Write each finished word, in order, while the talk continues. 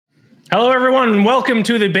Hello, everyone, and welcome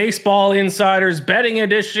to the Baseball Insiders Betting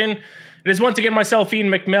Edition. It is once again myself, Ian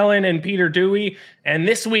McMillan, and Peter Dewey. And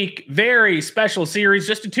this week, very special series,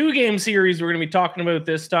 just a two-game series we're going to be talking about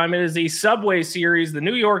this time. It is the Subway Series, the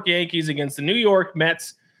New York Yankees against the New York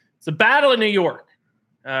Mets. It's a battle in New York.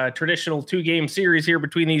 Traditional two-game series here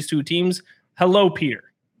between these two teams. Hello, Peter.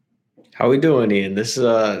 How we doing, Ian? This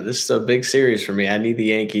is a big series for me. I need the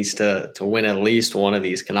Yankees to win at least one of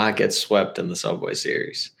these. Cannot get swept in the Subway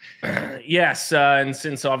Series. Yes, and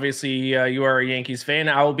since obviously you are a Yankees fan,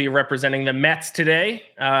 I will be representing the Mets today.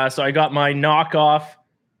 So I got my knockoff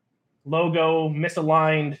logo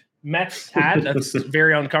misaligned Mets hat. That's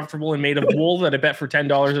very uncomfortable and made of wool that I bet for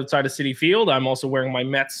 $10 outside of Citi Field. I'm also wearing my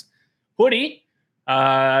Mets hoodie.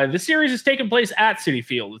 The series is taking place at Citi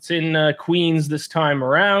Field. It's in Queens this time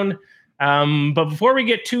around. But before we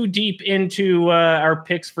get too deep into our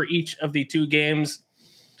picks for each of the two games,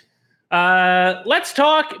 let's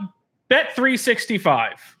talk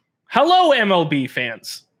Bet365. Hello, MLB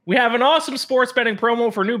fans. We have an awesome sports betting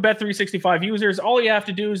promo for new Bet365 users. All you have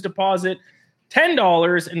to do is deposit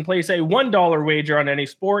 $10 and place a $1 wager on any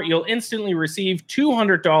sport. You'll instantly receive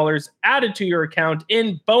 $200 added to your account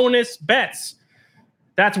in bonus bets.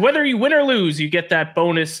 That's whether you win or lose, you get that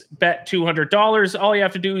bonus bet $200. All you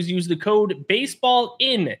have to do is use the code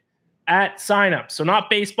BASEBALLIN at signup. So not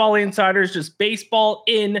Baseball Insiders, just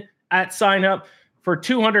BASEBALLIN at signup for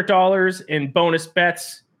 $200 in bonus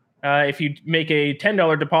bets. If you make a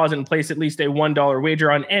 $10 deposit and place at least a $1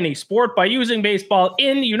 wager on any sport by using Baseball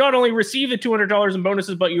In, you not only receive the $200 in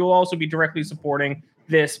bonuses, but you will also be directly supporting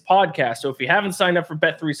this podcast. So if you haven't signed up for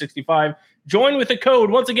Bet365, join with the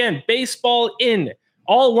code, once again, Baseball In,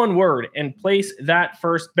 all one word, and place that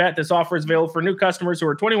first bet. This offer is available for new customers who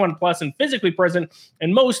are 21 plus and physically present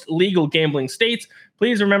in most legal gambling states.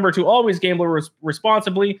 Please remember to always gamble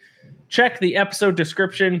responsibly. Check the episode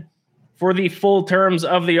description for the full terms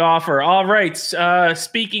of the offer. All right.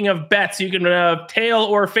 Speaking of bets, you can tail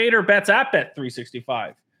or fader bets at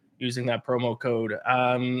Bet365 using that promo code.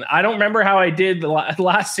 I don't remember how I did the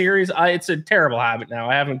last series. It's a terrible habit now.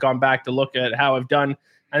 I haven't gone back to look at how I've done.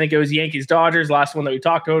 I think it was Yankees Dodgers, last one that we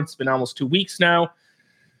talked about. It's been almost 2 weeks now.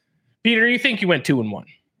 Peter, you think you went 2-1?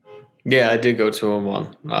 Yeah, I did go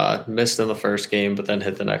 2-1. Missed in the first game, but then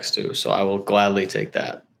hit the next two. So I will gladly take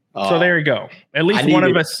that. So there you go. At least one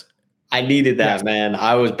of us. I needed that, yes. Man.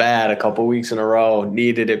 I was bad a couple weeks in a row.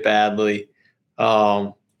 Needed it badly.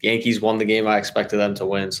 Yankees won the game. I expected them to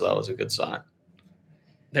win, so that was a good sign.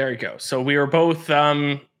 There you go. So we were both.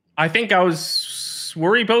 I think I was.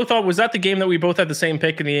 Were we both on? Was that the game that we both had the same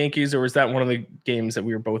pick in the Yankees, or was that one of the games that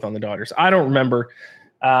we were both on the Dodgers? I don't remember.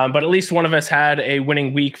 But at least one of us had a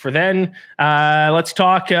winning week for then. Let's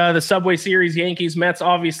talk the Subway Series, Yankees, Mets.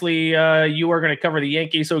 Obviously, you are going to cover the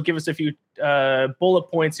Yankees, so give us a few bullet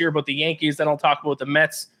points here about the Yankees. Then I'll talk about the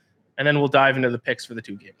Mets, and then we'll dive into the picks for the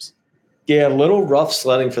two games. Yeah, a little rough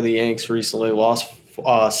sledding for the Yanks recently. Lost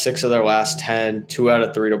 6 of their last 10, 2 out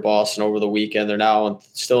of 3 to Boston over the weekend. They're now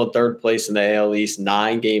still in third place in the AL East,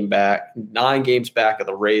 9 games back of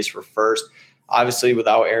the Rays for first. Obviously,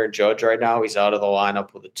 without Aaron Judge right now, he's out of the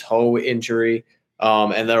lineup with a toe injury.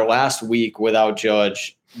 And their last week without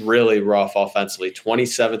Judge, really rough offensively.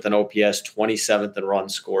 27th in OPS, 27th in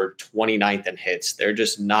runs scored, 29th in hits. They're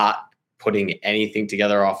just not putting anything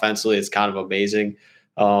together offensively. It's kind of amazing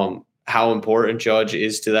how important Judge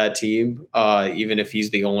is to that team, even if he's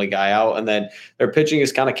the only guy out. And then their pitching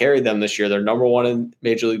has kind of carried them this year. They're number one in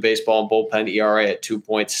Major League Baseball in bullpen ERA at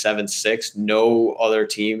 2.76. No other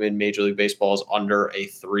team in Major League Baseball is under a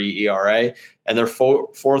 3 ERA. And they're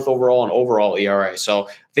fourth overall in overall ERA. So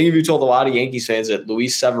I think if you told a lot of Yankees fans that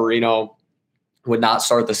Luis Severino would not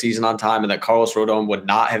start the season on time and that Carlos Rodon would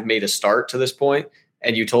not have made a start to this point,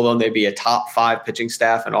 and you told them they'd be a top 5 pitching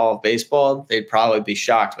staff in all of baseball, they'd probably be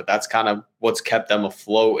shocked. But that's kind of what's kept them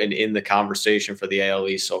afloat and in the conversation for the AL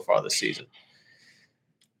East so far this season.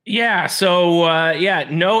 Yeah, so,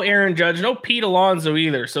 no Aaron Judge, no Pete Alonso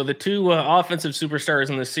either. So the two offensive superstars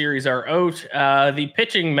in the series are out. The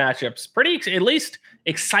pitching matchups, at least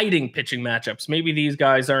exciting pitching matchups. Maybe these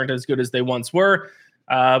guys aren't as good as they once were.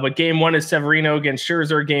 But game 1 is Severino against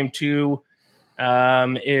Scherzer. Game 2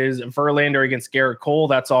 is Verlander against Garrett Cole.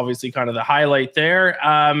 That's obviously kind of the highlight there.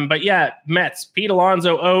 But yeah, Mets, Pete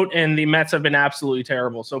Alonso out, and the Mets have been absolutely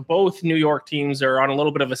terrible. So both New York teams are on a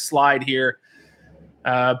little bit of a slide here.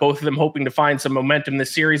 Both of them hoping to find some momentum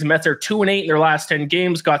this series. Mets are 2-8 in their last 10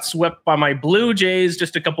 games, got swept by my Blue Jays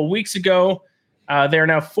just a couple weeks ago. They're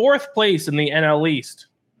now 4th place in the NL East.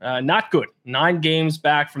 Not good. 9 games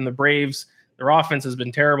back from the Braves. Their offense has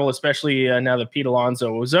been terrible, especially now that Pete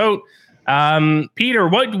Alonso was out. Peter,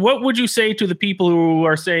 what would you say to the people who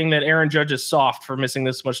are saying that Aaron Judge is soft for missing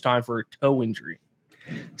this much time for a toe injury?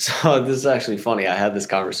 So this is actually funny. I had this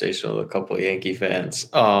conversation with a couple of Yankee fans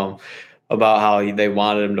about how they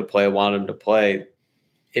wanted him to play.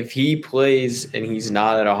 If he plays and he's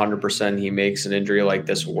not at 100%, he makes an injury like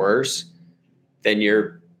this worse, then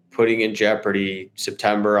you're putting in jeopardy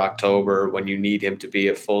September, October, when you need him to be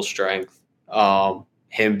at full strength,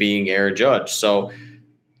 him being Aaron Judge. So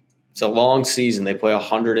it's a long season. They play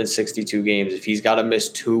 162 games. If he's got to miss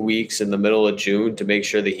 2 weeks in the middle of June to make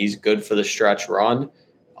sure that he's good for the stretch run,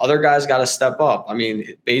 other guys got to step up. I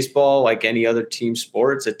mean, baseball, like any other team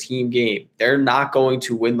sport, it's a team game. They're not going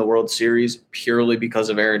to win the World Series purely because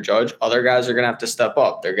of Aaron Judge. Other guys are going to have to step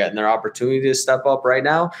up. They're getting their opportunity to step up right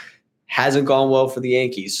now. Hasn't gone well for the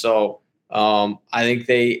Yankees. So I think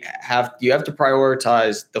you have to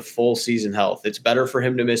prioritize the full season health. It's better for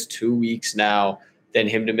him to miss 2 weeks now than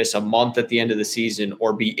him to miss a month at the end of the season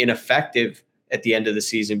or be ineffective at the end of the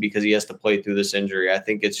season because he has to play through this injury. I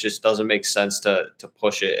think it just doesn't make sense to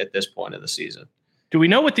push it at this point in the season. Do we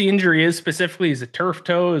know what the injury is specifically? Is it turf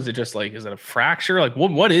toe? Is it just is it a fracture? Like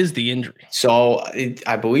what is the injury? So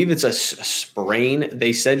I believe it's a sprain.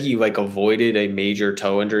 They said he avoided a major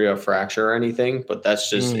toe injury or fracture or anything, but that's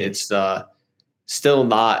just, it's still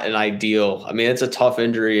not an ideal. I mean, it's a tough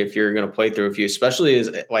injury if you're going to play through especially as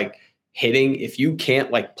hitting, if you can't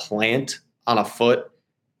plant on a foot,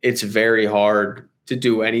 it's very hard to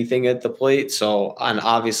do anything at the plate. So, and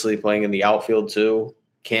obviously playing in the outfield too,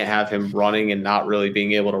 can't have him running and not really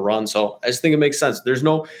being able to run. So I just think it makes sense.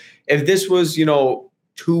 If this was,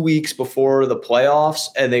 2 weeks before the playoffs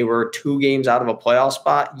and they were 2 games out of a playoff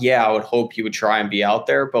spot, yeah, I would hope he would try and be out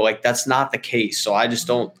there, but that's not the case. So I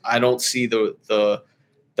don't see the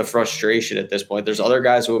frustration at this point. There's other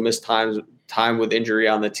guys who have missed time with injury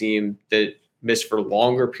on the team that missed for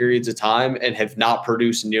longer periods of time and have not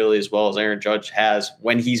produced nearly as well as Aaron Judge has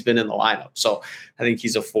when he's been in the lineup. So I think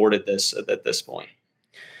he's afforded this at this point.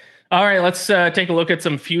 All right, let's take a look at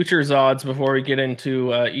some futures odds before we get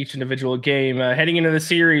into each individual game. Heading into the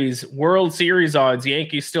series, World Series odds,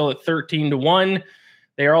 Yankees still at 13-1.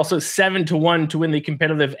 They are also 7-1 to win the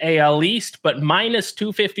competitive AL East, but minus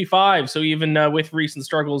 255. So even with recent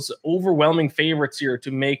struggles, overwhelming favorites here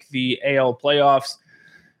to make the AL playoffs.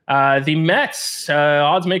 The Mets,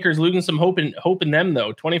 odds makers losing some hope in them,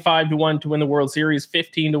 though. 25-1 to win the World Series,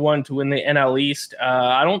 15-1 to win the NL East.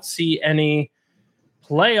 I don't see any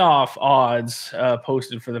playoff odds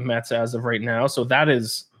posted for the Mets as of right now, so that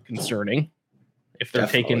is concerning. If they're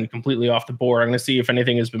taken completely off the board, I'm going to see if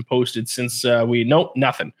anything has been posted since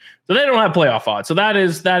nothing. So they don't have playoff odds. So that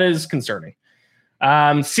is concerning.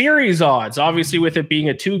 Series odds, obviously, with it being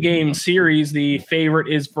a 2-game series, the favorite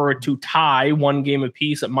is for it to tie 1 game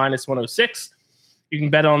apiece at minus 106. You can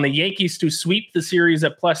bet on the Yankees to sweep the series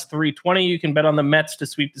at plus 320. You can bet on the Mets to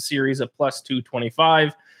sweep the series at plus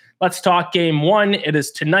 225. Let's talk game 1. It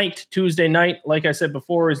is tonight, Tuesday night. Like I said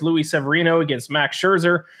before, is Luis Severino against Max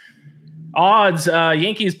Scherzer. Odds,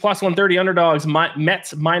 Yankees plus 130 underdogs,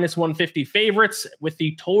 Mets minus 150 favorites with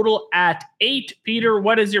the total at 8. Peter,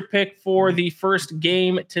 what is your pick for the first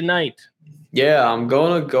game tonight? Yeah, I'm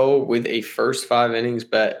going to go with a first 5 innings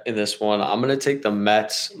bet in this one. I'm going to take the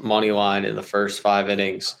Mets money line in the first 5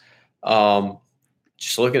 innings.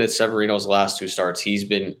 Just looking at Severino's last 2 starts, he's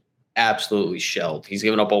been absolutely shelled. He's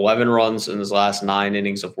given up 11 runs in his last 9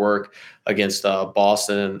 innings of work against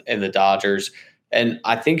Boston and the Dodgers. And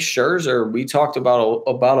I think Scherzer, we talked about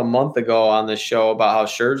a month ago on this show about how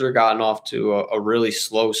Scherzer gotten off to a really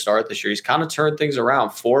slow start this year. He's kind of turned things around.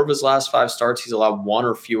 4 of his last 5 starts, he's allowed 1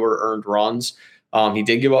 or fewer earned runs. He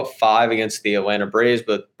did give up 5 against the Atlanta Braves,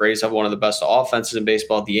 but Braves have one of the best offenses in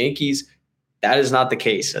baseball. The Yankees, that is not the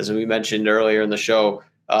case. As we mentioned earlier in the show,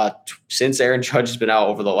 since Aaron Judge has been out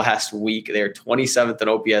over the last week, they're 27th in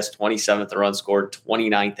OPS, 27th in runs scored,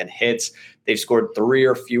 29th in hits. They've scored 3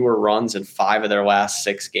 or fewer runs in 5 of their last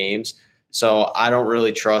 6 games. So I don't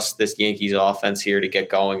really trust this Yankees offense here to get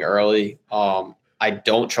going early. I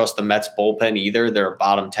don't trust the Mets bullpen either. They're a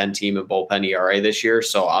bottom 10 team in bullpen ERA this year.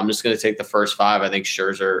 So I'm just going to take the first 5. I think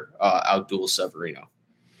Scherzer outduels Severino.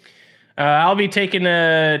 I'll be taking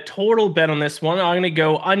a total bet on this one. I'm going to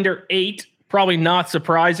go under 8. Probably not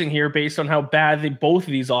surprising here based on how bad both of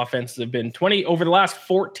these offenses have been. Over the last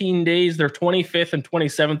 14 days, they're 25th and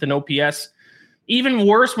 27th in OPS. Even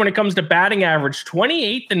worse when it comes to batting average,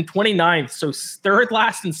 28th and 29th. So third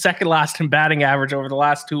last and second last in batting average over the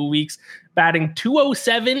last 2 weeks, batting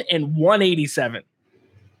 207 and 187.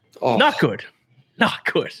 Oh. Not good. Not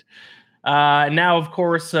good. Now, of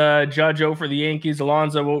course, Judge out for the Yankees,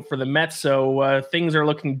 Alonso out for the Mets. So things are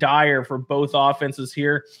looking dire for both offenses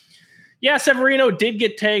here. Yeah, Severino did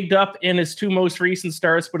get tagged up in his two most recent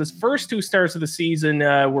starts, but his first two starts of the season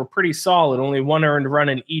were pretty solid. Only one earned run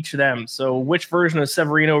in each of them. So which version of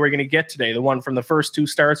Severino are we going to get today? The one from the first two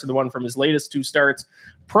starts or the one from his latest two starts?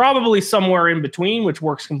 Probably somewhere in between, which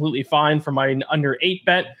works completely fine for my under 8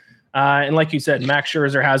 bet. And like you said, Max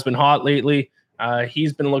Scherzer has been hot lately.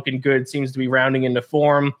 He's been looking good, seems to be rounding into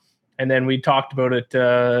form. And then we talked about it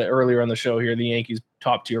earlier on the show here, the Yankees'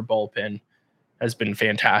 top-tier bullpen has been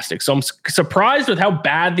fantastic. So I'm surprised with how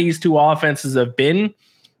bad these two offenses have been,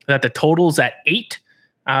 that the total's at 8.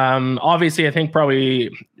 Obviously, I think probably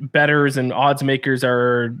bettors and odds makers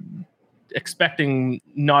are expecting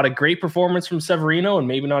not a great performance from Severino and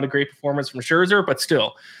maybe not a great performance from Scherzer, but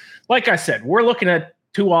still, like I said, we're looking at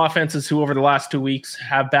two offenses who over the last 2 weeks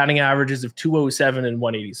have batting averages of 207 and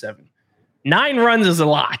 187. 9 runs is a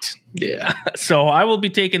lot. Yeah. So I will be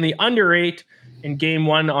taking the under 8 in game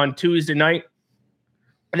 1 on Tuesday night.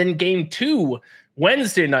 And then game 2,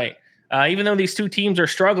 Wednesday night. Even though these two teams are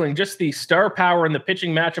struggling, just the star power in the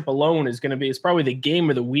pitching matchup alone is probably the game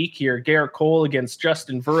of the week here. Garrett Cole against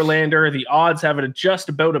Justin Verlander. The odds have it just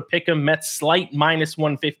about a pick 'em. Mets slight minus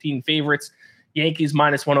 115 favorites. Yankees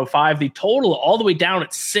minus 105. The total all the way down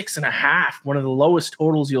at 6.5. One of the lowest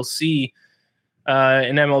totals you'll see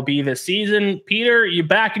in MLB this season. Peter, you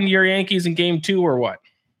backing your Yankees in game 2 or what?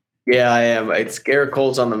 Yeah, I am. It's Garrett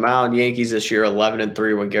Cole's on the mound. Yankees this year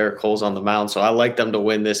 11-3 when Garrett Cole's on the mound. So I like them to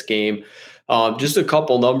win this game. Just a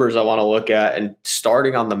couple numbers I want to look at. And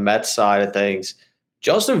starting on the Mets side of things,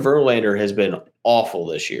 Justin Verlander has been awful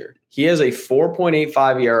this year. He has a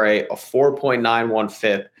 4.85 ERA, a 4.91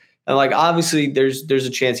 FIP. And obviously there's a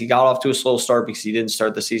chance he got off to a slow start because he didn't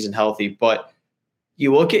start the season healthy. But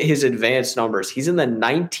you look at his advanced numbers, he's in the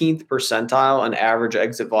 19th percentile on average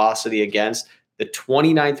exit velocity against, the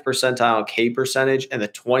 29th percentile in K percentage, and the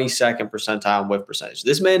 22nd percentile in whiff percentage.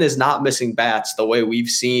 This man is not missing bats the way we've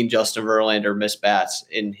seen Justin Verlander miss bats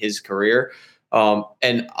in his career.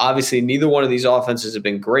 And obviously neither one of these offenses have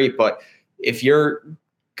been great, but if you're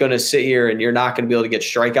going to sit here and you're not going to be able to get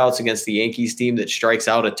strikeouts against the Yankees team that strikes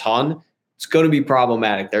out a ton, it's going to be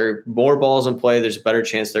problematic. There are more balls in play. There's a better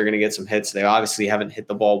chance they're going to get some hits. They obviously haven't hit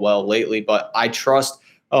the ball well lately, but I trust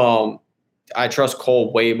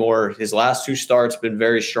Cole way more. His last 2 starts been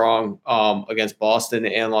very strong against Boston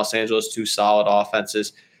and Los Angeles, 2 solid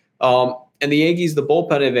offenses. And the Yankees, the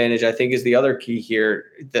bullpen advantage, I think, is the other key here.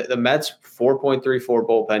 The Mets, 4.34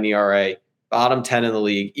 bullpen ERA, bottom 10 in the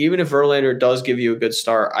league. Even if Verlander does give you a good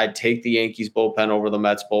start, I'd take the Yankees bullpen over the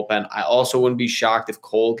Mets bullpen. I also wouldn't be shocked if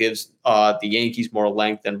Cole gives the Yankees more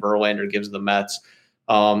length than Verlander gives the Mets.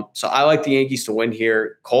 So I like the Yankees to win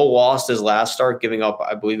here. Cole lost his last start, giving up,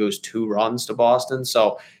 I believe it was 2 runs to Boston.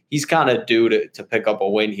 So he's kind of due to pick up a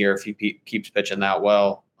win here if he keeps pitching that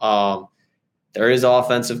well. There is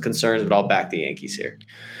offensive concerns, but I'll back the Yankees here.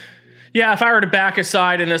 Yeah, if I were to back a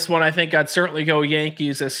side in this one, I think I'd certainly go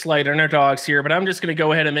Yankees as slight underdogs here, but I'm just going to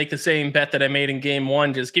go ahead and make the same bet that I made in game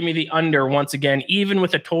 1. Just give me the under once again, even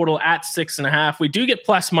with a total at 6.5. We do get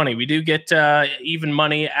plus money. We do get even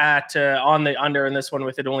money at on the under in this one,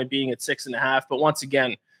 with it only being at 6.5. But once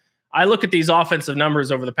again, I look at these offensive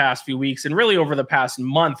numbers over the past few weeks and really over the past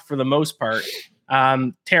month for the most part.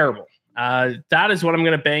 Terrible. That is what I'm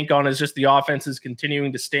going to bank on, is just the offenses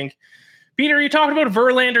continuing to stink. Peter, you talked about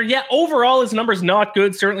Verlander. Yeah, overall his number's not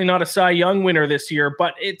good. Certainly not a Cy Young winner this year,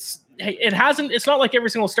 but it's not like every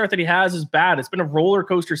single start that he has is bad. It's been a roller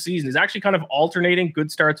coaster season. He's actually kind of alternating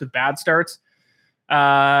good starts with bad starts.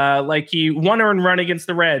 He 1 earned run against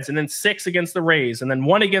the Reds, and then 6 against the Rays, and then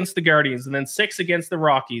 1 against the Guardians, and then 6 against the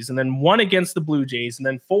Rockies, and then 1 against the Blue Jays, and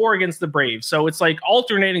then 4 against the Braves. So it's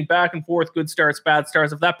alternating back and forth, good starts, bad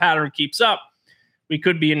starts. If that pattern keeps up, we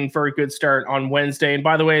could be in for a good start on Wednesday. And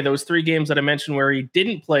by the way, those 3 games that I mentioned where he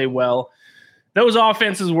didn't play well, those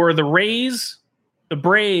offenses were the Rays, the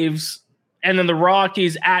Braves, and then the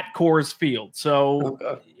Rockies at Coors Field. So,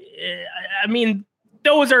 okay. I mean,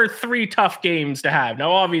 those are 3 tough games to have.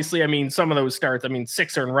 Now, obviously, I mean, some of those starts,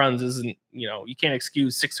 6 earned runs isn't, you can't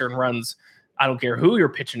excuse 6 earned runs. I don't care who you're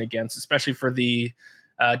pitching against, especially for the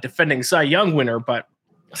defending Cy Young winner, but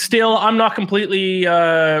still, I'm not completely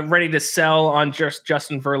ready to sell on just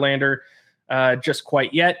Justin Verlander just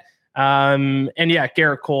quite yet. And yeah,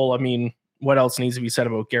 Garrett Cole, what else needs to be said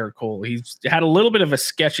about Garrett Cole? He's had a little bit of a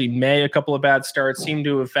sketchy May, a couple of bad starts, seemed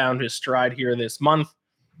to have found his stride here this month.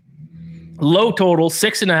 Low total,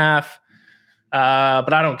 6.5.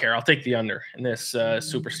 But I don't care. I'll take the under in this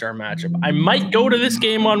superstar matchup. I might go to this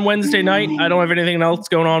game on Wednesday night. I don't have anything else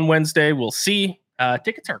going on Wednesday. We'll see.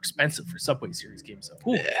 Tickets are expensive for Subway Series games.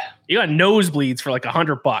 So, Yeah. you got nosebleeds for like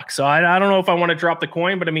 $100. So I don't know if I want to drop the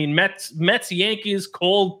coin, but I mean, Mets, Yankees,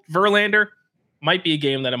 cold Verlander might be a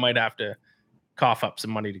game that I might have to cough up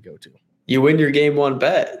some money to go to. You win your game one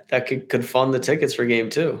bet. That could fund the tickets for game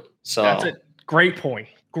two. So that's it. Great point.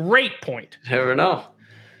 Great point. Never know.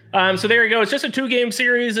 So there you go. It's just a 2-game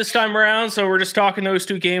series this time around. So we're just talking those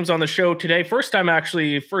 2 games on the show today. First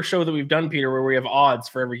show that we've done, Peter, where we have odds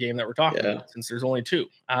for every game that we're talking about, since there's only 2.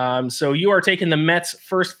 So you are taking the Mets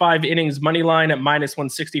first 5 innings money line at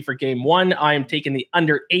 -160 for game 1. I am taking the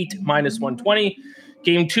under 8 -120.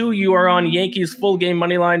 Game 2, you are on Yankees full game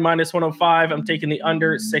money line -105. I'm taking the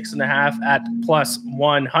under 6.5 at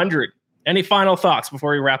 +100. Any final thoughts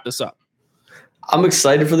before we wrap this up? I'm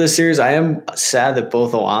excited for this series. I am sad that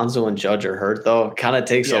both Alonso and Judge are hurt, though. It kind of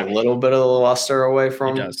takes a little bit of the luster away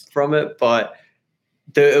from it. But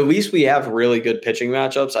at least we have really good pitching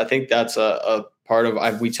matchups. I think that's a part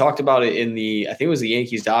of we talked about it in I think it was the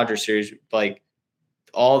Yankees-Dodgers series. Like,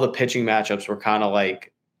 all the pitching matchups were kind of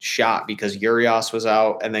like shot because Urias was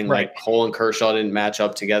out, and then like Cole and Kershaw didn't match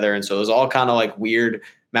up together. And so it was all kind of like weird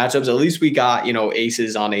matchups. At least we got,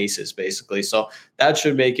 aces on aces, basically. So that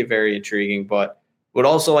should make it very intriguing. But would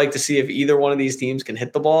also like to see if either one of these teams can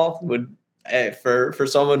hit the ball. For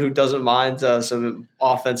someone who doesn't mind some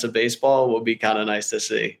offensive baseball, would be kind of nice to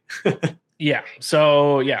see. Yeah.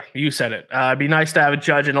 So you said it. It'd be nice to have a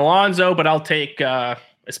Judge and Alonso, but I'll take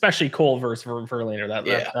especially Cole versus Verlander.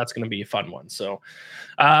 That's going to be a fun one. So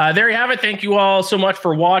there you have it. Thank you all so much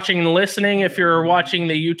for watching and listening. If you're watching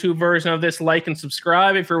the YouTube version of this, like and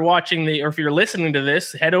subscribe. If you're if you're listening to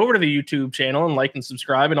this, head over to the YouTube channel and like and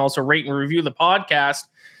subscribe, and also rate and review the podcast.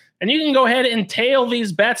 And you can go ahead and tail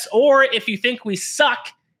these bets, or if you think we suck,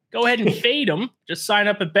 go ahead and fade them. Just sign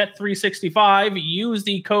up at Bet365, use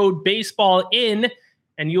the code BASEBALLIN,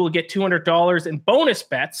 and you will get $200 in bonus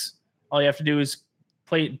bets. All you have to do is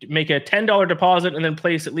make a $10 deposit and then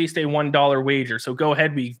place at least a $1 wager. So go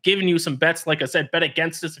ahead. We've given you some bets. Like I said, bet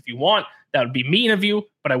against us if you want. That would be mean of you,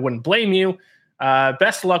 but I wouldn't blame you.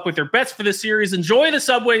 Best of luck with your bets for the series. Enjoy the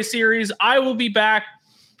Subway Series. I will be back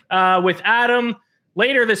with Adam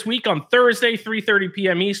later this week on Thursday, 3:30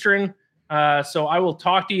 p.m. Eastern. So I will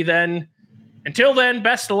talk to you then. Until then,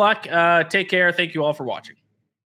 best of luck. Take care. Thank you all for watching.